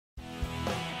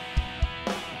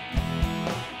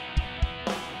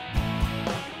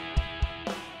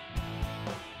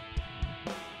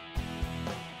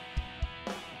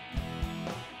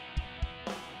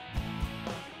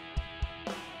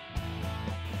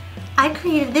I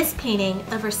created this painting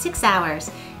over 6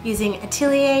 hours using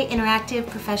Atelier Interactive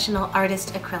Professional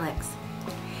Artist acrylics.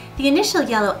 The initial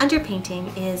yellow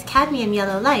underpainting is cadmium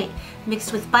yellow light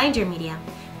mixed with binder medium,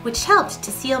 which helped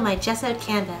to seal my gessoed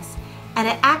canvas, and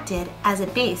it acted as a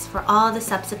base for all the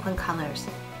subsequent colors.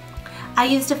 I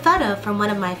used a photo from one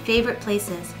of my favorite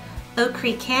places, Oak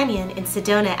Creek Canyon in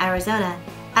Sedona, Arizona,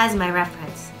 as my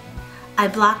reference. I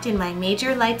blocked in my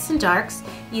major lights and darks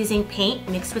using paint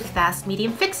mixed with fast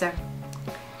medium fixer.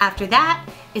 After that,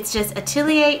 it's just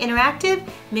Atelier Interactive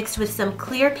mixed with some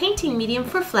clear painting medium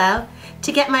for flow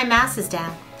to get my masses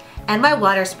down, and my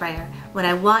water sprayer when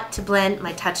I want to blend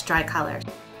my touch dry colors.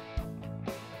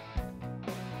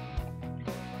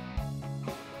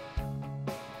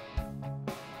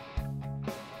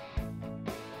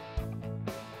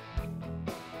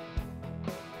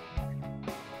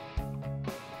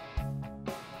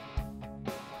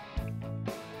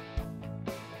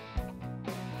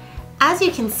 As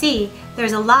you can see,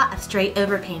 there's a lot of straight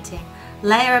overpainting,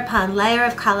 layer upon layer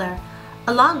of color,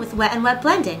 along with wet and wet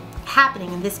blending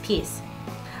happening in this piece.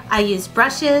 I used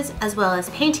brushes as well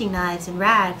as painting knives and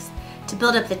rags to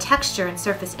build up the texture and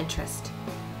surface interest.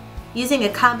 Using a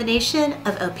combination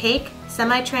of opaque,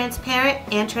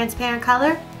 semi-transparent, and transparent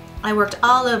color, I worked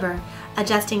all over,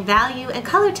 adjusting value and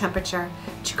color temperature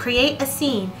to create a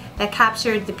scene that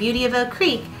captured the beauty of Oak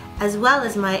Creek as well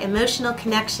as my emotional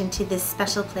connection to this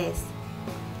special place.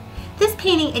 This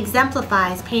painting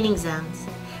exemplifies painting zones.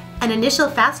 An initial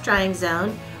fast drying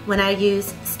zone when I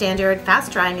use standard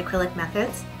fast drying acrylic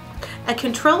methods, a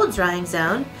controlled drying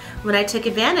zone when I took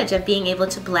advantage of being able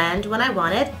to blend when I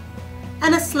wanted,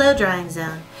 and a slow drying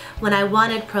zone when I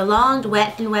wanted prolonged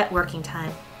wet and wet working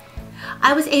time.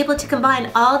 I was able to combine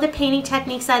all the painting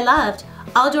techniques I loved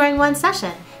all during one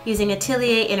session using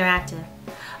Atelier Interactive.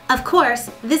 Of course,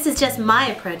 this is just my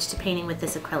approach to painting with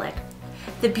this acrylic.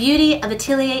 The beauty of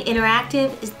Atelier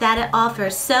Interactive is that it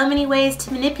offers so many ways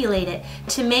to manipulate it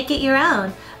to make it your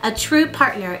own, a true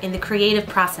partner in the creative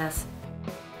process.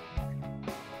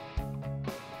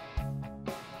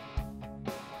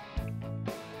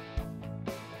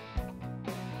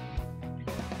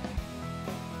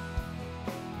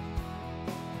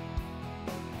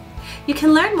 You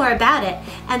can learn more about it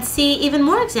and see even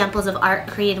more examples of art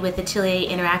created with Atelier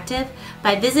Interactive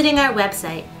by visiting our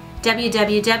website,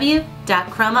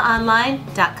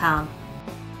 www.chromaonline.com.